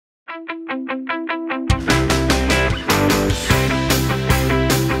Hi,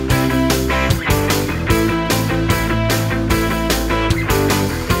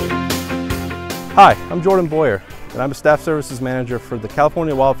 I'm Jordon Boyer, and I'm a Staff Services Manager for the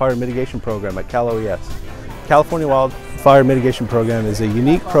California Wildfire Mitigation Program at Cal OES. California Wildfire Mitigation Program is a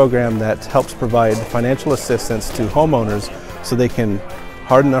unique program that helps provide financial assistance to homeowners so they can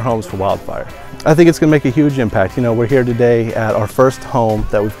harden their homes for wildfire. I think it's going to make a huge impact. You know, we're here today at our first home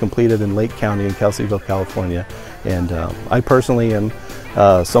that we've completed in Lake County in Kelseyville, California, and I personally am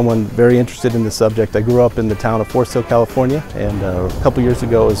someone very interested in the subject. I grew up in the town of Forest Hill, California, and a couple years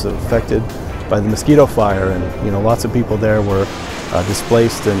ago was affected by the mosquito fire, and lots of people there were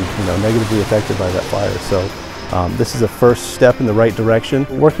displaced and negatively affected by that fire. So this is a first step in the right direction.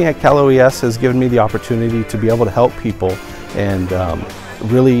 Working at Cal OES has given me the opportunity to be able to help people and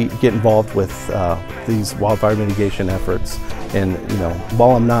really get involved with these wildfire mitigation efforts. And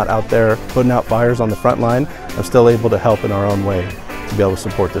while I'm not out there putting out fires on the front line, I'm still able to help in our own way to be able to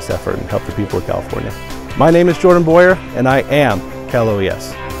support this effort and help the people of California. My name is Jordon Boyer, and I am Cal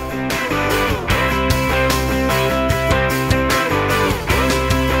OES.